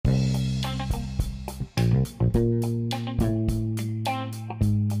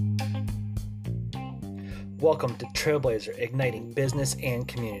Welcome to Trailblazer Igniting Business and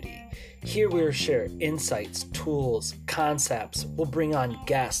Community. Here we'll share insights, tools, concepts. We'll bring on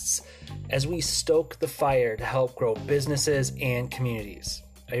guests as we stoke the fire to help grow businesses and communities.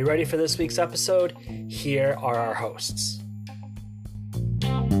 Are you ready for this week's episode? Here are our hosts.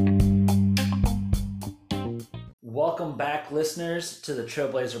 Welcome back, listeners, to the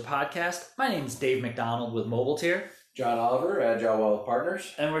Trailblazer podcast. My name is Dave McDonald with Mobile Tier. John Oliver, Agile Wealth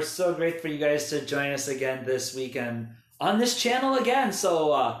Partners. And we're so grateful for you guys to join us again this weekend on this channel again.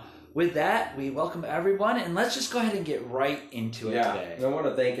 So with that, we welcome everyone, and let's just go ahead and get right into it today. I want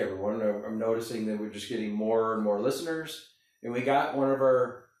to thank everyone. I'm noticing that we're just getting more and more listeners, and we got one of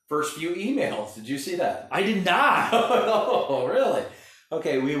our first few emails. Did you see that? I did not. Oh, really?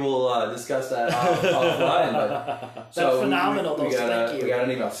 Okay, we will discuss that offline. That's phenomenal. We got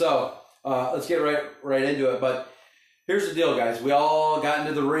an email. So let's get right into it. But here's the deal, guys. We all got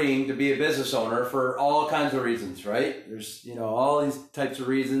into the ring to be a business owner for all kinds of reasons, right? There's, all these types of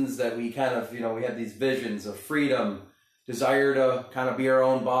reasons that we kind of, we have these visions of freedom, desire to kind of be our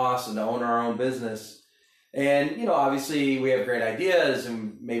own boss and to own our own business. And, obviously we have great ideas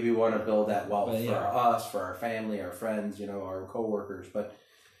and maybe we want to build that wealth for us, for our family, our friends, our coworkers. But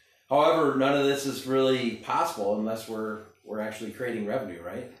however, none of this is really possible unless we're actually creating revenue,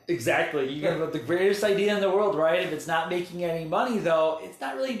 right? Exactly. You have the greatest idea in the world, right? If it's not making any money, though, it's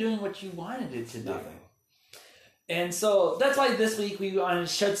not really doing what you wanted it to do. Nothing. And so that's why this week we want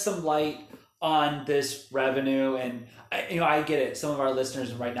to shed some light on this revenue. And, I get it. Some of our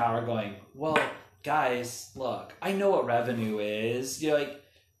listeners right now are going, well, guys, look, I know what revenue is.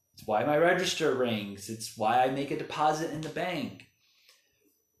 It's why my register rings. It's why I make a deposit in the bank.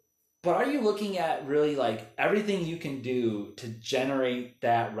 But are you looking at really everything you can do to generate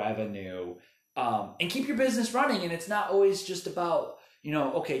that revenue and keep your business running? And it's not always just about,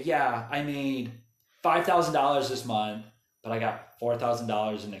 I made $5,000 this month, but I got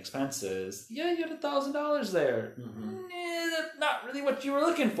 $4,000 in expenses. Yeah, you had $1,000 there. Mm-hmm. That's not really what you were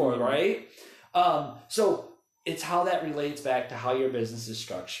looking for, right? So it's how that relates back to how your business is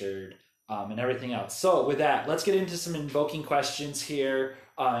structured and everything else. So with that, let's get into some invoking questions here.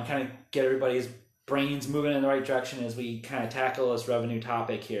 And kind of get everybody's brains moving in the right direction as we kind of tackle this revenue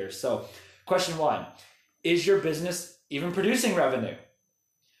topic here. So question 1, is your business even producing revenue?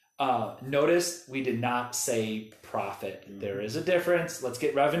 Notice we did not say profit. Mm-hmm. There is a difference. Let's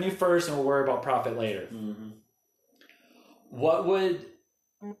get revenue first and we'll worry about profit later. Mm-hmm. What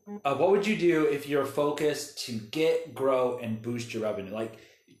would you do if you're focused to grow, and boost your revenue?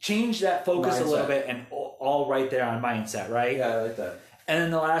 Change that focus mindset. A little bit and all right there on mindset, right? Yeah, I like that. And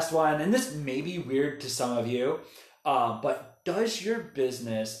then the last one, and this may be weird to some of you, but does your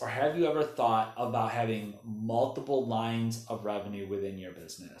business, or have you ever thought about having multiple lines of revenue within your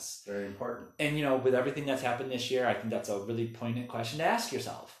business? Very important. And, with everything that's happened this year, I think that's a really poignant question to ask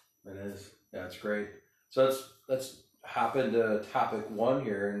yourself. It is. Yeah, it's great. So let's hop into topic 1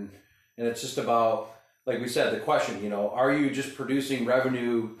 here. And it's just about, like we said, the question, are you just producing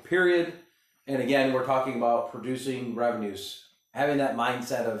revenue, period? And again, we're talking about producing revenues. Having that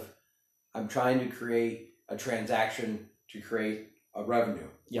mindset of, I'm trying to create a transaction to create a revenue.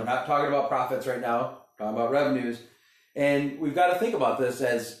 Yep. We're not talking about profits right now, we're talking about revenues. And we've got to think about this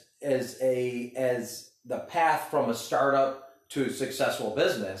as the path from a startup to a successful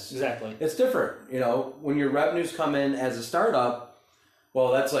business. Exactly. It's different. When your revenues come in as a startup,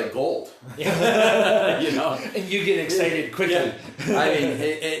 well, that's like gold. And you get excited quickly. Yeah. I mean,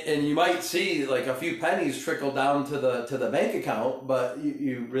 and you might see a few pennies trickle down to the bank account, but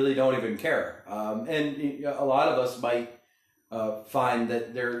you really don't even care. And a lot of us might find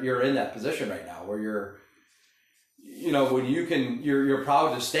that you're in that position right now where when you're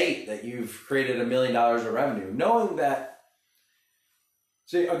proud to state that you've created $1 million of revenue, knowing that.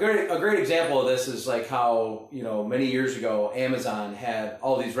 See, a great example of this is how, many years ago, Amazon had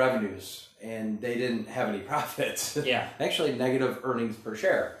all these revenues and they didn't have any profits. Yeah. Actually, negative earnings per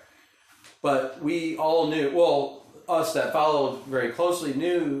share. But we all knew, us that followed very closely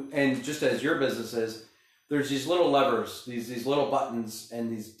knew, and just as your business is, there's these little levers, these little buttons,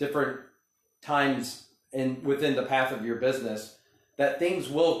 and these different times within the path of your business that things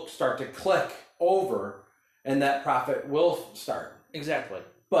will start to click over and that profit will start. Exactly.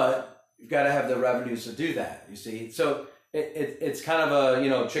 But you've got to have the revenues to do that, you see. So it's kind of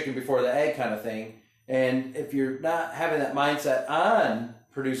a, chicken before the egg kind of thing. And if you're not having that mindset on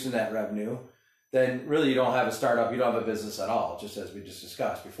producing that revenue, then really you don't have a startup, you don't have a business at all, just as we just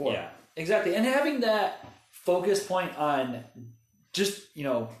discussed before. Yeah, exactly. And having that focus point on just,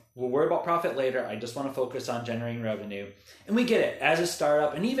 we'll worry about profit later. I just want to focus on generating revenue. And we get it. As a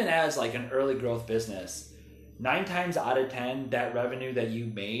startup, and even as like an early growth business, 9 times out of 10, that revenue that you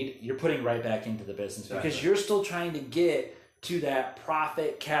made, you're putting right back into the business because you're still trying to get to that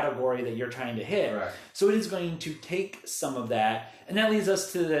profit category that you're trying to hit. Right. So it is going to take some of that. And that leads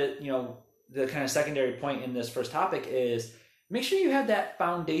us to the kind of secondary point in this first topic is make sure you have that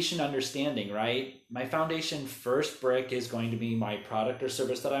foundation understanding, right? My foundation first brick is going to be my product or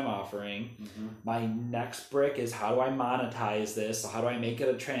service that I'm offering. Mm-hmm. My next brick is how do I monetize this? So how do I make it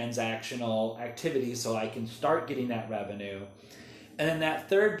a transactional activity so I can start getting that revenue? And then that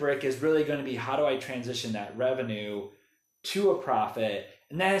third brick is really going to be how do I transition that revenue to a profit?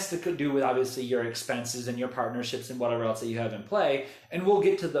 And that has to do with obviously your expenses and your partnerships and whatever else that you have in play. And we'll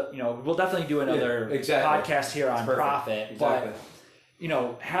get to we'll definitely do another podcast here on profit. Exactly.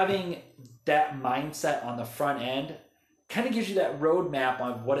 But, having that mindset on the front end kind of gives you that roadmap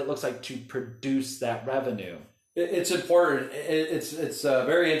on what it looks like to produce that revenue. It's important. It's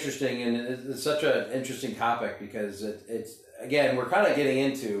very interesting, and it's such an interesting topic because it's again, we're kind of getting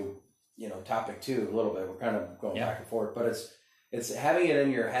into, topic 2 a little bit. We're kind of going back and forth, but it's having it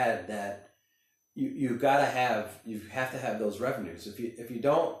in your head that you have to have those revenues. If you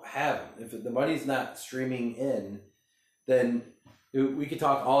don't have them, if the money's not streaming in, then we could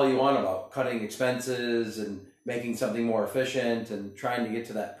talk all you want about cutting expenses and making something more efficient and trying to get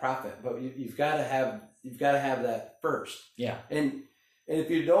to that profit, but you've got to have that first. Yeah. And if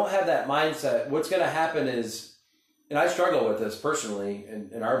you don't have that mindset, what's going to happen is, and I struggle with this personally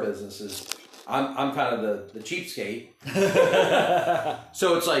in our business, is I'm kind of the cheapskate.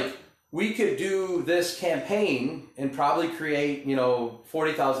 So it's like we could do this campaign and probably create,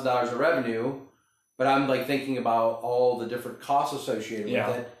 $40,000 of revenue, but I'm like thinking about all the different costs associated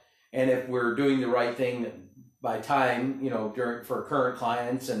with it. And if we're doing the right thing by time, for current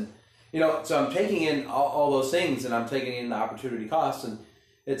clients and, so I'm taking in all those things and I'm taking in the opportunity costs, and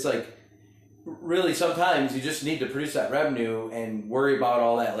it's like, really, sometimes you just need to produce that revenue and worry about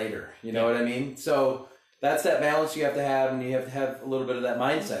all that later. You know what I mean? So that's that balance you have to have, and you have to have a little bit of that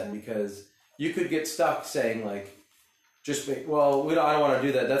mindset because you could get stuck saying like, I don't want to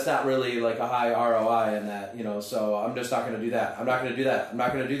do that. That's not really like a high ROI in that, so I'm just not going to do that. I'm not going to do that. I'm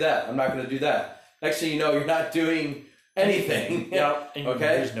not going to do that. I'm not going to do that. Next thing you know, you're not doing anything. Okay.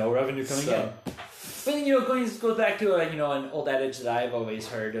 There's no revenue coming in. But goes back to an old adage that I've always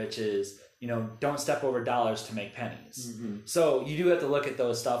heard, which is, don't step over dollars to make pennies. Mm-hmm. So you do have to look at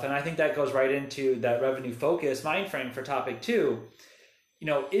those stuff. And I think that goes right into that revenue focus mind frame for topic 2.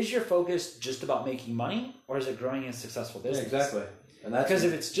 Is your focus just about making money, or is it growing a successful business? Yeah, exactly. And that's because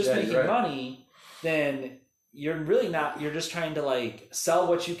if it's just making money, then you're really not, you're just trying to like sell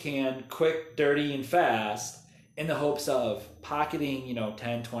what you can quick, dirty, and fast in the hopes of pocketing, $10,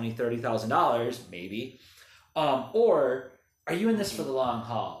 $20, $30,000 maybe. Or are you in this for the long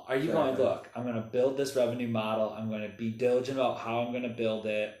haul? Are you going, look, I'm going to build this revenue model. I'm going to be diligent about how I'm going to build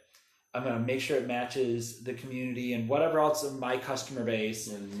it. I'm going to make sure it matches the community and whatever else in my customer base.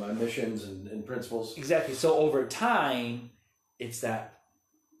 And my missions and principles. Exactly. So over time, it's that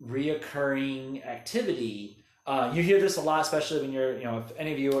reoccurring activity. You hear this a lot, especially when you're, if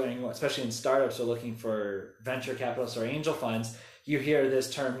any of you, especially in startups, are looking for venture capitalists or angel funds, you hear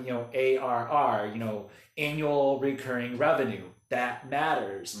this term, ARR, annual recurring revenue. That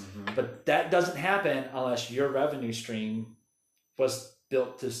matters. Mm-hmm. But that doesn't happen unless your revenue stream was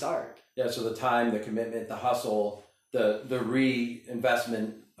built to start. Yeah, so the time, the commitment, the hustle, the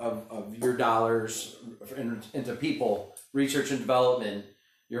reinvestment of your dollars into people, research and development,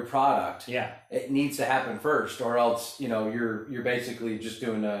 your product. Yeah, it needs to happen first, or else you're basically just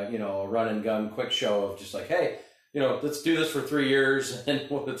doing a run and gun quick show of just like, hey, let's do this for 3 years and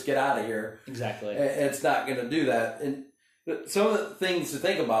let's get out of here. Exactly. It's not going to do that. And some of the things to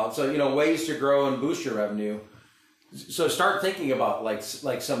think about. So ways to grow and boost your revenue. So start thinking about like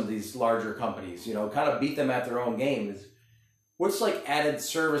some of these larger companies, kind of beat them at their own game. Is what's like added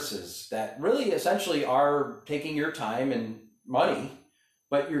services that really essentially are taking your time and money,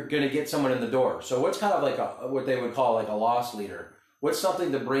 but you're going to get someone in the door. So what's kind of like what they would call like a loss leader? What's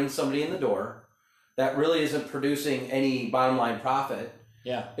something to bring somebody in the door that really isn't producing any bottom line profit?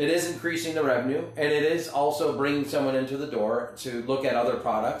 Yeah. It is increasing the revenue, and it is also bringing someone into the door to look at other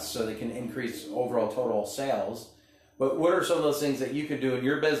products so they can increase overall total sales. But what are some of those things that you could do in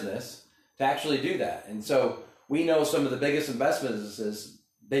your business to actually do that? And so we know some of the biggest investment businesses,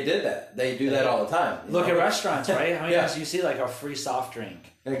 they did that. They do that all the time. Look at restaurants, right? How many times you see like a free soft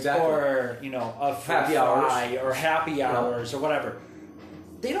drink? Exactly. Or, a free happy fry hours. or happy hours or whatever.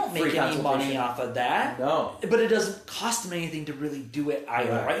 they don't make Free any money consultation. off of that. No. But it doesn't cost them anything to really do it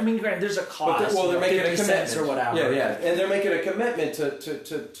either, Right. right? I mean, granted, there's a cost. They're making a 50 cents commitment or whatever. Yeah, yeah, and they're making a commitment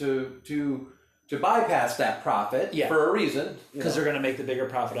to bypass that profit for a reason Because they're going to make the bigger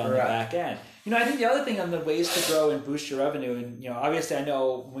profit on the back end. You know, I think the other thing on the ways to grow and boost your revenue, and, you know, obviously I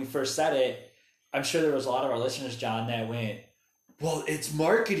know when we first said it, I'm sure there was a lot of our listeners, John, that went, well, it's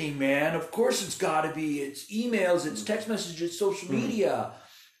marketing, man. Of course it's got to be. It's emails, it's text messages, social media.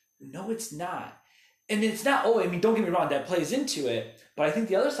 No, it's not. And it's not, I mean, don't get me wrong, that plays into it. But I think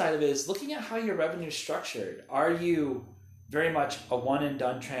the other side of it is looking at how your revenue is structured. Are you very much a one and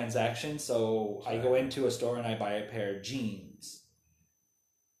done transaction? So I go into a store and I buy a pair of jeans.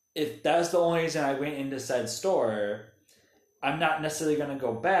 If that's the only reason I went into said store, I'm not necessarily going to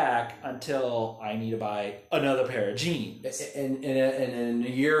go back until I need to buy another pair of jeans. And in a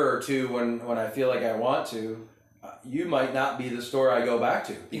year or two, when I feel like I want to, you might not be the store I go back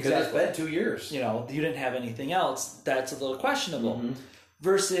to because it's been 2 years. You know, you didn't have anything else. That's a little questionable.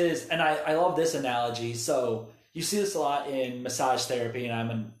 Versus, and I love this analogy. So you see this a lot in massage therapy, and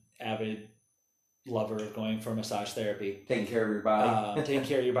I'm an avid lover of going for massage therapy. Taking care of your body. Taking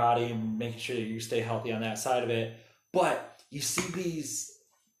care of your body and making sure that you stay healthy on that side of it. But you see these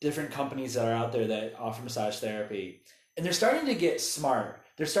different companies that are out there that offer massage therapy, and they're starting to get smart.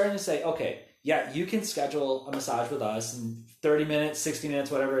 They're starting to say, okay, yeah, you can schedule a massage with us in 30 minutes, 60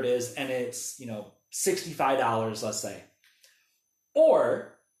 minutes, whatever it is, and it's, you know, $65, let's say.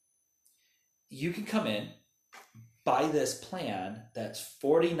 Or you can come in, buy this plan that's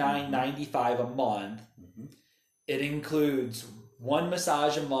 $49.95 a month. It includes one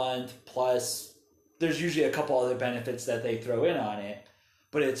massage a month plus there's usually a couple other benefits that they throw in on it,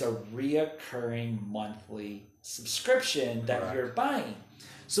 but it's a reoccurring monthly subscription that you're buying.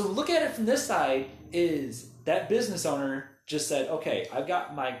 So look at it from this side is that business owner just said, okay, I've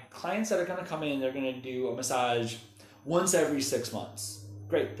got my clients that are going to come in, they're going to do a massage once every 6 months.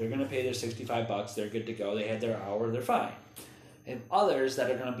 Great, they're going to pay their $65, they're good to go, they had their hour, they're fine. And others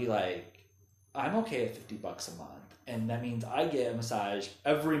that are going to be like, I'm okay at $50 a month, and that means I get a massage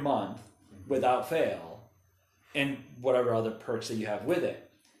every month without fail, and whatever other perks that you have with it.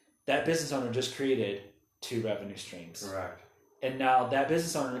 That business owner just created 2 revenue streams. Correct. And now that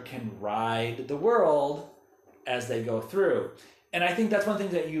business owner can ride the world as they go through. And I think that's one thing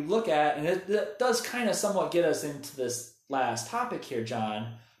that you look at, and it does kind of somewhat get us into this last topic here,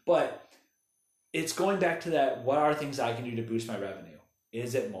 John, but it's going back to that, what are things I can do to boost my revenue?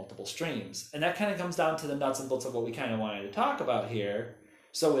 Is it multiple streams? And that kind of comes down to the nuts and bolts of what we kind of wanted to talk about here.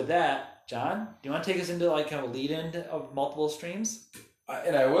 So with that, John, do you want to take us into like kind of a lead-in of multiple streams?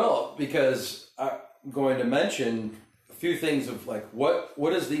 And I will, because I'm going to mention a few things of like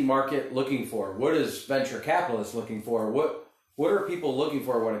what is the market looking for? What is venture capitalists looking for? What are people looking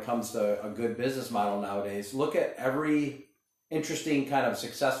for when it comes to a good business model nowadays? Look at every interesting kind of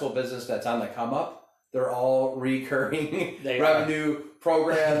successful business that's on the come up. They're all recurring revenue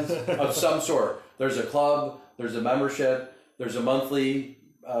programs of some sort. There's a club, there's a membership, there's a monthly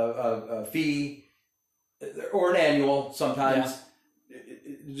fee, or an annual sometimes.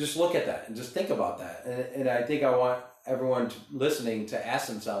 Just look at that and just think about that. And I think I want everyone listening to ask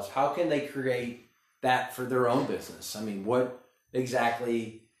themselves, how can they create that for their own business? I mean, what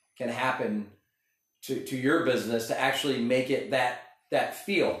exactly can happen to your business to actually make it that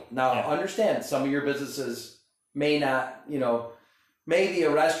feel? Now, understand some of your businesses may not, maybe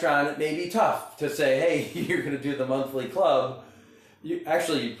a restaurant, it may be tough to say, hey, you're going to do the monthly club. You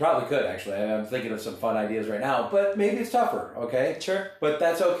probably could, actually. I'm thinking of some fun ideas right now, but maybe it's tougher, okay? Sure. But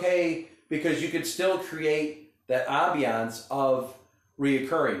that's okay, because you could still create that ambiance of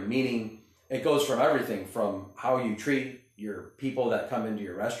reoccurring, meaning it goes from everything from how you treat your people that come into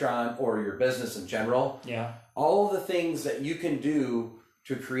your restaurant or your business in general. Yeah. All of the things that you can do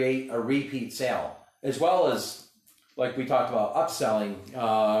to create a repeat sale, as well as, like we talked about, upselling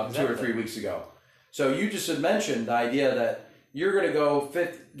 2 or 3 weeks ago. So you just had mentioned the idea that you're going to go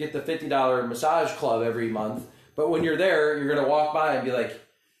get the $50 massage club every month, but when you're there, you're going to walk by and be like,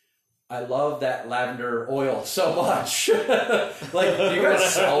 I love that lavender oil so much. Like, you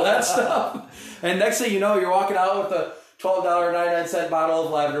guys sell that stuff? And next thing you know, you're walking out with a $12.99 bottle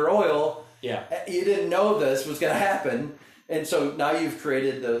of lavender oil. Yeah. You didn't know this was going to happen. And so now you've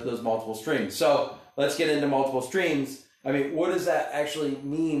created those multiple streams. So let's get into multiple streams. I mean, what does that actually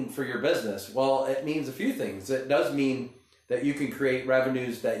mean for your business? Well, it means a few things. It does mean that you can create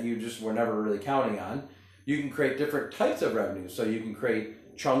revenues that you just were never really counting on. You can create different types of revenues. So you can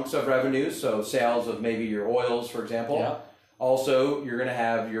create chunks of revenues, so sales of maybe your oils, for example. Yeah. Also, you're going to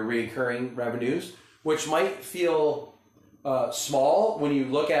have your recurring revenues, which might feel small when you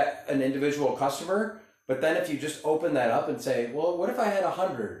look at an individual customer, but then if you just open that up and say, well, what if I had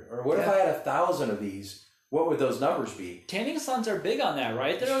 100 or what if I had 1,000 of these? What would those numbers be? Tanning salons are big on that,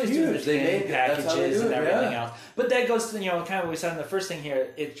 right? They're always Huge. doing the tanning packages and everything yeah. else. But that goes to, kind of what we said in the first thing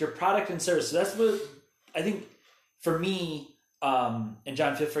here. It's your product and service. So that's what I think for me, and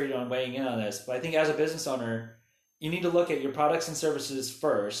John, feel free to weighing in on this, but I think as a business owner, you need to look at your products and services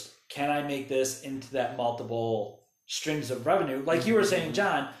first. Can I make this into that multiple streams of revenue? Like you were saying,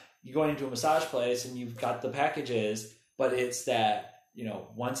 John, you're going into a massage place and you've got the packages, but it's that,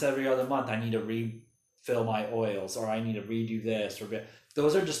 once every other month I need to refill my oils or I need to redo this.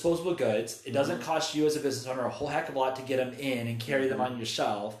 Those are disposable goods. It doesn't cost you as a business owner a whole heck of a lot to get them in and carry them on your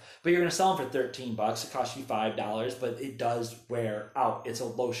shelf, but you're going to sell them for $13. It costs you $5, but it does wear out. It's a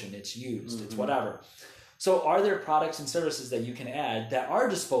lotion. It's used. It's whatever. So are there products and services that you can add that are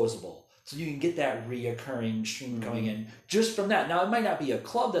disposable so you can get that reoccurring stream coming in just from that? Now, it might not be a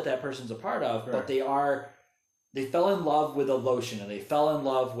club that person's a part of, but they fell in love with a lotion and they fell in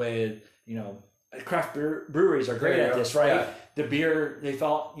love with, craft breweries are great at this, right? Yeah. The beer,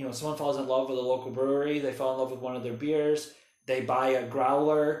 someone falls in love with a local brewery, they fall in love with one of their beers, they buy a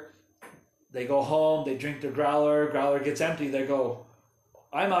growler, they go home, they drink their growler gets empty, they go,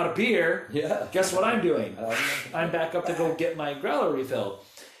 I'm out of beer. Yeah. Guess what I'm doing? I'm back up to go get my growler refilled.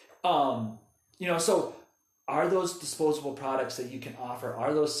 So are those disposable products that you can offer?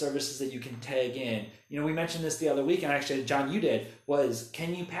 Are those services that you can tag in? We mentioned this the other week, and actually, John, you did, was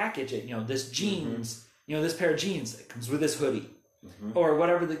can you package it? This jeans, this pair of jeans that comes with this hoodie or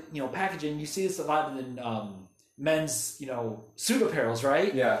whatever the, packaging. You see this a lot in men's, suit apparels,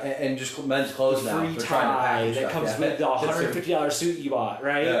 right? Yeah, and just men's clothes now. Free tie that comes with the $150 suit you bought,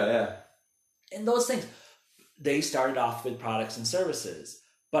 right? Yeah. And those things, they started off with products and services.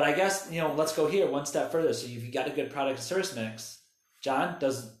 But I guess, let's go here one step further. So if you got a good product and service mix, John,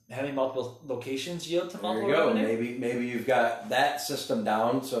 does having multiple locations yield to multiple revenue? Maybe you've got that system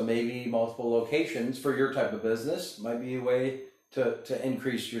down, so maybe multiple locations for your type of business might be a way to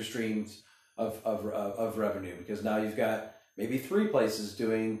increase your streams of revenue, because now you've got maybe 3 places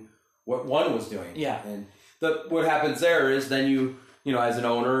doing what one was doing. Yeah. And what happens there is then you as an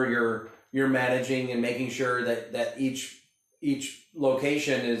owner, you're managing and making sure that each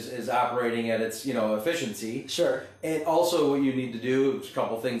location is operating at its efficiency. Sure. And also what you need to do, a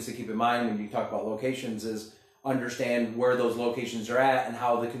couple things to keep in mind when you talk about locations, is understand where those locations are at and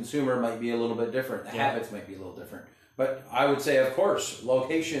how the consumer might be a little bit different. The habits might be a little different. But I would say, of course,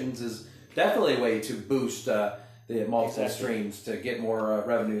 locations is definitely a way to boost the multiple streams to get more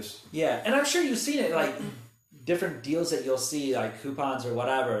revenues. Yeah, and I'm sure you've seen it, like different deals that you'll see, like coupons or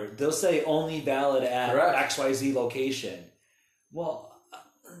whatever. They'll say only valid at XYZ location. Well,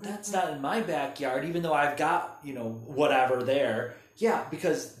 that's not in my backyard, even though I've got, whatever there. Yeah,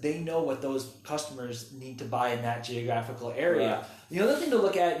 because they know what those customers need to buy in that geographical area. Right. The other thing to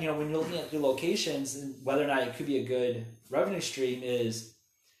look at, when you're looking at your locations and whether or not it could be a good revenue stream is,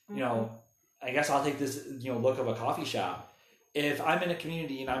 I guess I'll take this, look of a coffee shop. If I'm in a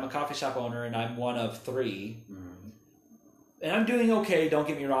community and I'm a coffee shop owner and I'm one of 3, and I'm doing okay, don't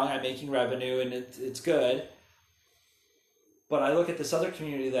get me wrong, I'm making revenue and it's good. But I look at this other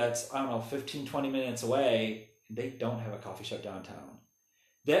community that's, 15, 20 minutes away, and they don't have a coffee shop downtown.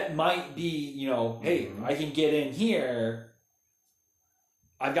 That might be, hey, I can get in here.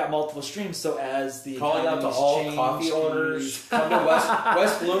 I've got multiple streams, so as the calling out to all coffee owners, come to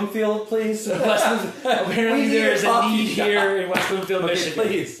West Bloomfield, please. Apparently there's a need here in West Bloomfield, Michigan.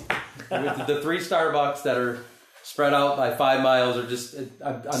 Please. With the 3 Starbucks that are spread out by 5 miles are just,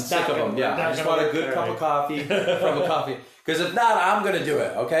 I'm sick of them. Yeah, I just want a good cup of coffee from a coffee. Because if not, I'm going to do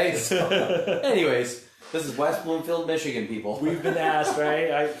it, okay? So, anyways, this is West Bloomfield, Michigan, people. We've been asked,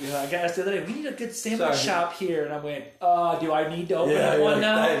 right? I got asked the other day, we need a good sandwich shop here. And I went, do I need to open that one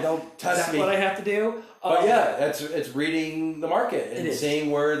now? Don't test me. Is that what I have to do? But it's reading the market and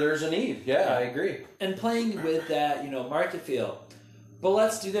seeing where there's a need. Yeah, I agree. And playing with that, market feel. But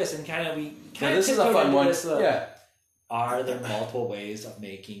let's do this and this is a fun one. Are there multiple ways of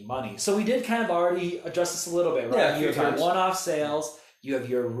making money? So we did kind of already address this a little bit, right? Yeah, you have your one-off sales, you have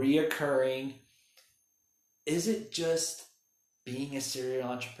your reoccurring. Is it just being a serial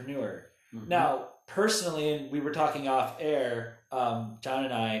entrepreneur? Mm-hmm. Now, personally, and we were talking off air, John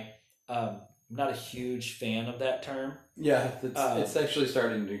and I, I'm not a huge fan of that term. Yeah, it's actually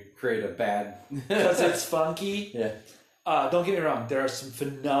starting to create a bad... Because it's funky. Yeah. Don't get me wrong. There are some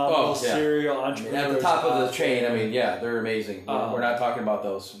phenomenal serial entrepreneurs at the top of the chain. They're amazing. We're not talking about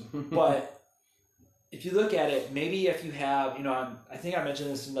those. But if you look at it, maybe if you have, I think I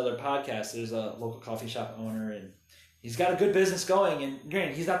mentioned this in another podcast. There's a local coffee shop owner, and He's got a good business going, and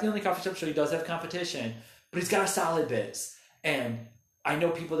granted, he's not the only coffee shop, so he does have competition, but he's got a solid biz. And I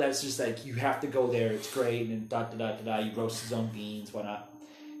know people that's just like, you have to go there, it's great, and you roast his own beans, whatnot.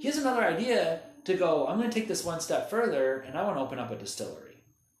 He has another idea to go, I'm going to take this one step further, and I want to open up a distillery.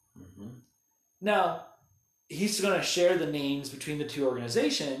 Mm-hmm. Now, he's going to share the names between the two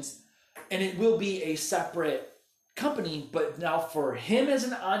organizations, and it will be a separate company, but now for him as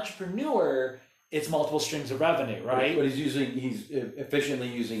an entrepreneur, it's multiple streams of revenue, right? But he's efficiently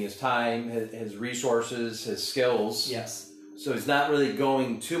using his time, his resources, his skills. Yes. So he's not really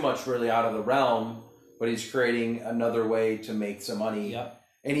going too much really out of the realm, but he's creating another way to make some money. Yep.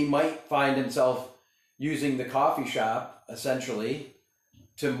 And he might find himself using the coffee shop, essentially,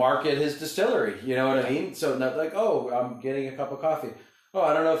 to market his distillery. You know what I mean? So not like, oh, I'm getting a cup of coffee. Oh,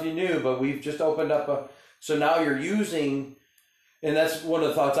 I don't know if you knew, but we've just opened up so now you're using... And that's one of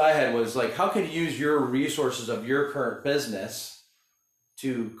the thoughts I had was like, how can you use your resources of your current business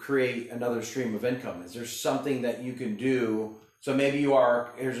to create another stream of income? Is there something that you can do? So maybe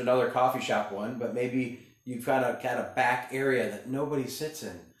here's another coffee shop one, but maybe you've got a kind of back area that nobody sits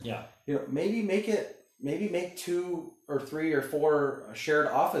in. Yeah. Maybe make 2 or 3 or 4 shared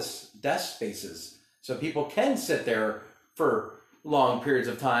office desk spaces so people can sit there for long periods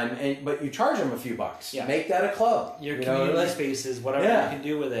of time, but you charge them a few bucks. Yeah. Make that a club. Your community spaces, whatever you can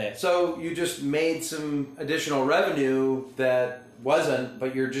do with it. So you just made some additional revenue that wasn't,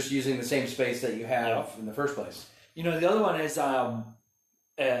 but you're just using the same space that you have in the first place. The other one is,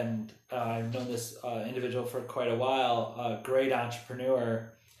 and I've known this individual for quite a while, a great entrepreneur.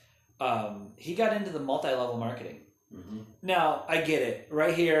 He got into the multi-level marketing. Mm-hmm. Now, I get it.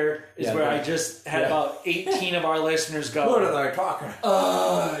 Right here is where I just had about 18 of our listeners go, what are they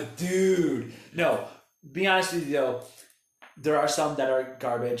talking? Dude. No, be honest with you, though, there are some that are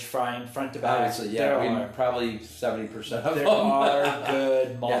garbage, frying front to back. Obviously, probably 70% of them. There are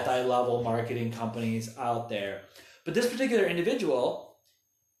good multi-level marketing companies out there. But this particular individual,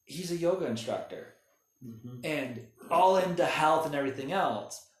 he's a yoga instructor. Mm-hmm. And all into health and everything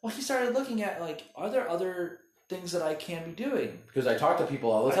else. Well, he started looking at, like, are there other things that I can be doing? Because I talk to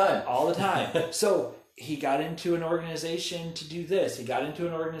people all the time. All the time. So he got into an organization to do this. He got into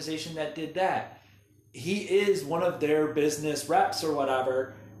an organization that did that. He is one of their business reps or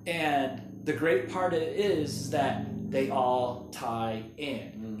whatever. And the great part is that they all tie in.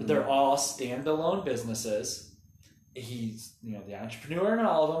 Mm-hmm. They're all standalone businesses. He's, the entrepreneur in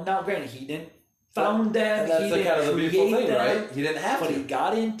all of them. Now, granted, he didn't found them. And that's the kind of the beautiful thing, them, right? He didn't have to. But he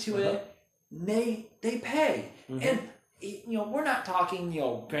got into uh-huh. it. They pay. Mm-hmm. And, we're not talking,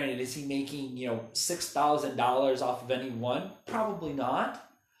 granted, is he making, $6,000 off of any one? Probably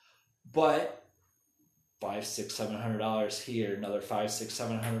not. But $500, $600, $700 here, another $500,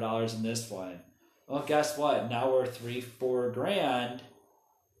 $600, $700 in this one. Well, guess what? Now we're $3-4 grand,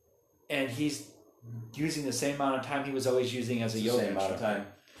 and he's using the same amount of time he was always using as a yoga instructor. Same amount of time.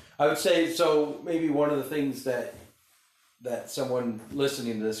 I would say, so maybe one of the things that someone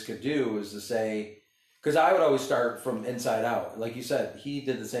listening to this could do is to say, because I would always start from inside out. Like you said, he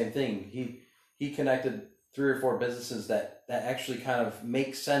did the same thing. He connected 3 or 4 businesses that actually kind of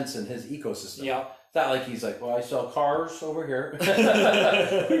make sense in his ecosystem. Yeah. It's not like he's like, well, I sell cars over here.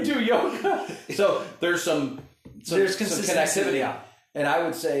 We do yoga. So there's some connectivity. Yeah. And I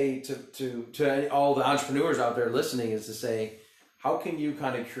would say to all the entrepreneurs out there listening is to say, how can you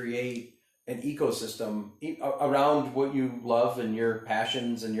kind of create an ecosystem around what you love and your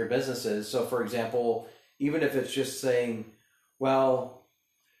passions and your businesses? So, for example, even if it's just saying, well,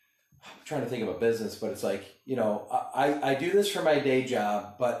 I'm trying to think of a business, but it's like, I do this for my day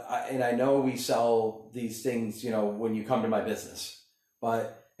job, but I know we sell these things, when you come to my business,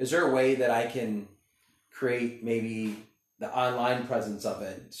 but is there a way that I can create maybe the online presence of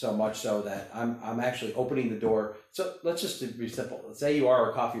it so much so that I'm actually opening the door? So let's just be simple. Let's say you are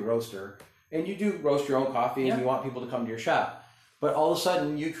a coffee roaster and you do roast your own coffee and you want people to come to your shop, but all of a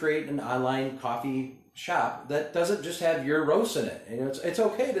sudden you create an online coffee shop that doesn't just have your roast in it. And it's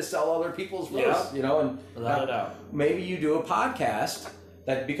okay to sell other people's roasts, and without a doubt. Maybe you do a podcast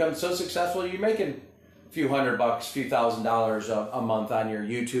that becomes so successful you're making a few $100, few $1,000s a month on your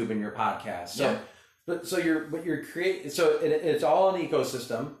YouTube and your podcast. So you're creating, so it's all an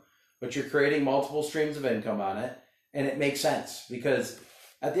ecosystem, but you're creating multiple streams of income on it, and it makes sense because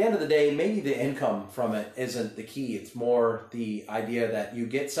at the end of the day, maybe the income from it isn't the key. It's more the idea that you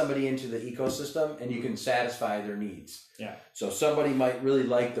get somebody into the ecosystem and you can satisfy their needs. Yeah. So somebody might really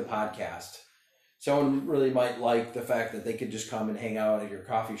like the podcast. Someone really might like the fact that they could just come and hang out at your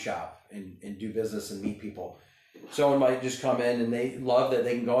coffee shop and do business and meet people. someone might just come in and they love that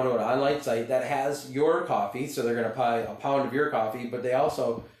they can go to an online site that has your coffee, so they're going to buy a pound of your coffee, but they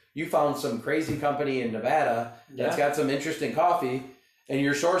also, you found some crazy company in Nevada that's got some interesting coffee, and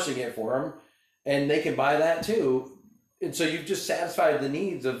you're sourcing it for them, and they can buy that too. And so you've just satisfied the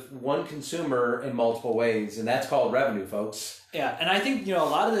needs of one consumer in multiple ways, and that's called revenue, folks. Yeah, and I think, a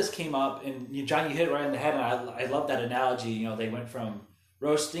lot of this came up, and John, you hit it right in the head, and I love that analogy. They went from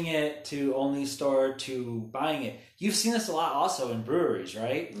roasting it to only store to buying it. You've seen this a lot also in breweries,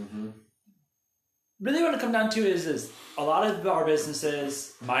 right? Mm-hmm. Really what it comes down to is a lot of our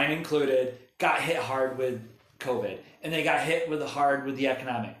businesses, mine included, got hit hard with COVID, and they got hit hard with the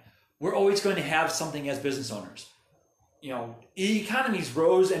economic. We're always going to have something as business owners. Economies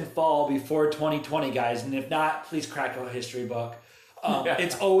rose and fall before 2020, guys, and if not, please crack a history book.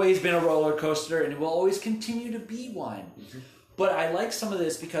 It's always been a roller coaster, and it will always continue to be one. Mm-hmm. But I like some of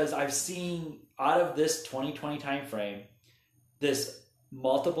this because I've seen out of this 2020 timeframe, this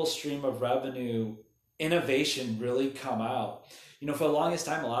multiple stream of revenue innovation really come out. For the longest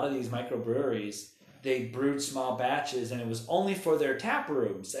time, a lot of these microbreweries, they brewed small batches, and it was only for their tap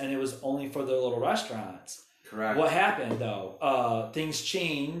rooms, and it was only for their little restaurants. Correct. What happened, though? Things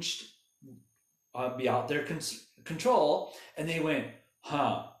changed beyond their control, and they went,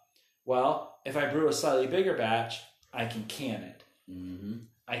 well, if I brew a slightly bigger batch, I can can it. Mm-hmm.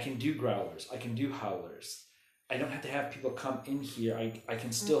 I can do growlers. I can do howlers. I don't have to have people come in here. I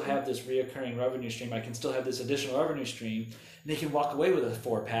can still have this reoccurring revenue stream. I can still have this additional revenue stream. And they can walk away with a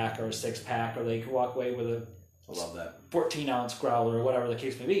 4-pack or a 6-pack, or they can walk away with a I love that 14-ounce growler or whatever the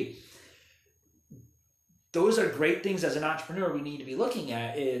case may be. Those are great things as an entrepreneur we need to be looking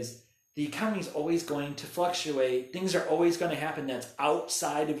at. Is the economy is always going to fluctuate. Things are always going to happen that's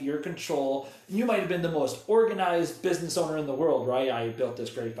outside of your control. You might have been the most organized business owner in the world, right? I built this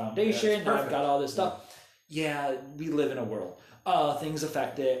great foundation. I've got all this stuff. Yeah, we live in a world. Things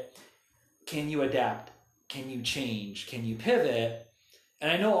affect it. Can you adapt? Can you change? Can you pivot?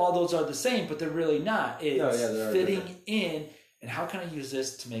 And I know all those are the same, but they're really not. It's fitting in, and how can I use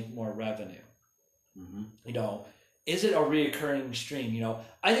this to make more revenue? Mm-hmm. Is it a reoccurring stream?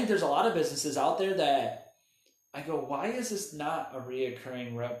 I think there's a lot of businesses out there that I go, why is this not a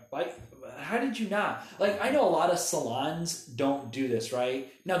reoccurring how did you not? I know a lot of salons don't do this,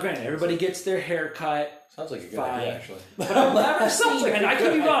 right? Now, granted, everybody gets their hair cut. Sounds like a good idea, actually. But I've never seen, and I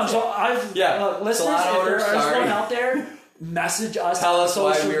could be wrong, so listeners, if there's one out there, message us on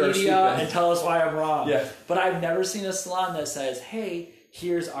social media and tell us why I'm wrong. Yeah. But I've never seen a salon that says, hey,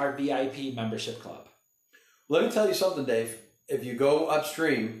 here's our VIP membership club. Let me tell you something, Dave. If you go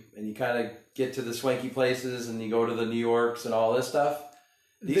upstream and you kind of get to the swanky places and you go to the New Yorks and all this stuff,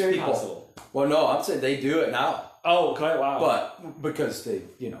 these Very people. possible. Well, no, I'm saying they do it now. Oh, okay, wow. But because they,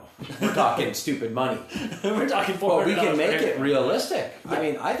 we're talking stupid money. We're talking $400. But we can make it realistic. Yeah. I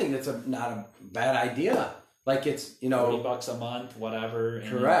mean, I think that's not a bad idea. It's, $40 a month, whatever.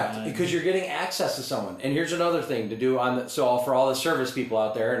 Correct. Because you're getting access to someone. And here's another thing to do for all the service people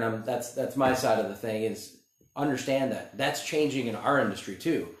out there, and that's my side of the thing, is understand that that's changing in our industry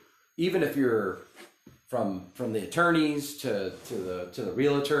too. Even if you're from the attorneys to the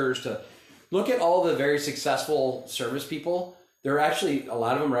realtors, to look at all the very successful service people, they're actually, a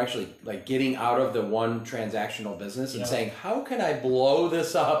lot of them are actually getting out of the one transactional business and saying, how can I blow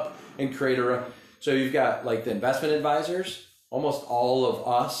this up and create so you've got the investment advisors, almost all of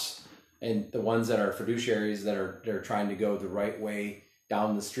us, and the ones that are fiduciaries they're trying to go the right way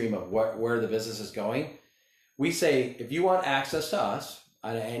down the stream of where the business is going. We say, if you want access to us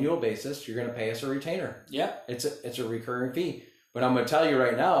on an annual basis, you're going to pay us a retainer. Yep. It's a recurring fee. But I'm going to tell you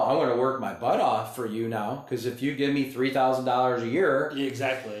right now, I'm going to work my butt off for you now, because if you give me $3,000 a year,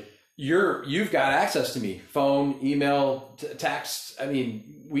 exactly, you've got access to me, phone, email, text. I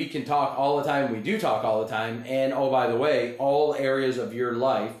mean, we can talk all the time. We do talk all the time. And oh, by the way, all areas of your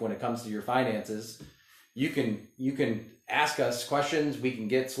life, when it comes to your finances, you can ask us questions. We can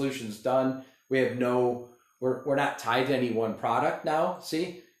get solutions done. We have we're not tied to any one product now.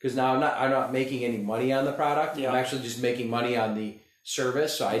 See. Because now I'm not making any money on the product. Yeah. I'm actually just making money on the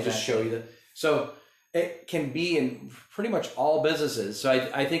service. So I just show you so it can be in pretty much all businesses. So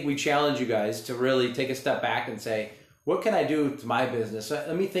I think we challenge you guys to really take a step back and say, what can I do to my business?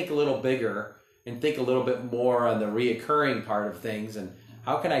 Let me think a little bigger and think a little bit more on the reoccurring part of things, and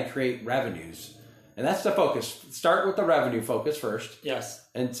how can I create revenues? And that's the focus. Start with the revenue focus first. Yes.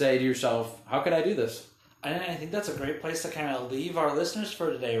 And say to yourself, how can I do this? And I think that's a great place to kind of leave our listeners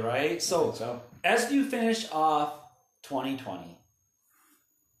for today, right? So as you finish off 2020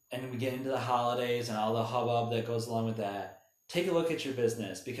 and we get into the holidays and all the hubbub that goes along with that, take a look at your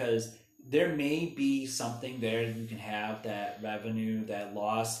business, because there may be something there you can have, that revenue, that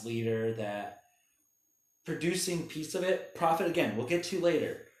loss leader, that producing piece of it. Profit, again, we'll get to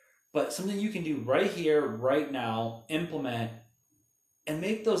later. But something you can do right here, right now, implement, and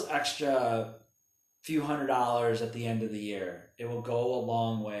make those extra few $100s at the end of the year. It will go a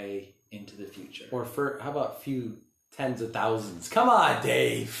long way into the future. Or how about a few tens of thousands? Come on,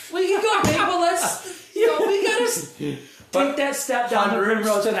 Dave. We can go big, but let's, we gotta take that step down the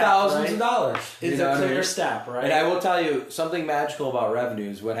primrose to path, thousands right? of dollars. It's a clear step, right? And I will tell you something magical about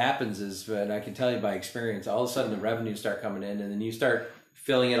revenues. What happens is, and I can tell you by experience, all of a sudden the revenues start coming in, and then you start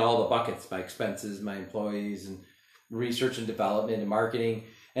filling in all the buckets, my expenses, my employees, and research and development and marketing,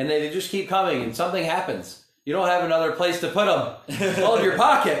 and they just keep coming, and something happens. You don't have another place to put them. Hold your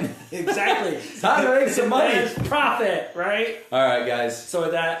pocket. Exactly. Time to make some money. There's profit, right? All right, guys. So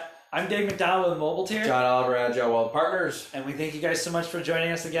with that, I'm Dave McDonald with Mobile Tier. John Oliver, Agile Wealth Partners. And we thank you guys so much for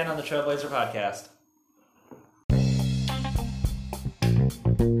joining us again on the Trailblazer Podcast.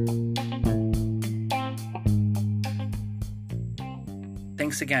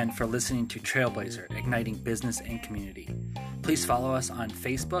 Thanks again for listening to Trailblazer, Igniting Business and Community. Please follow us on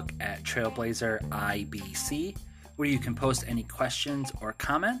Facebook at Trailblazer IBC, where you can post any questions or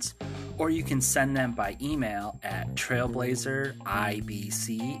comments, or you can send them by email at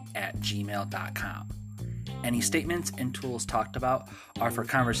trailblazeribc@gmail.com. Any statements and tools talked about are for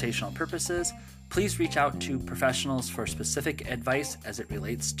conversational purposes. Please reach out to professionals for specific advice as it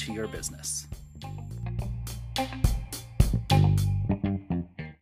relates to your business.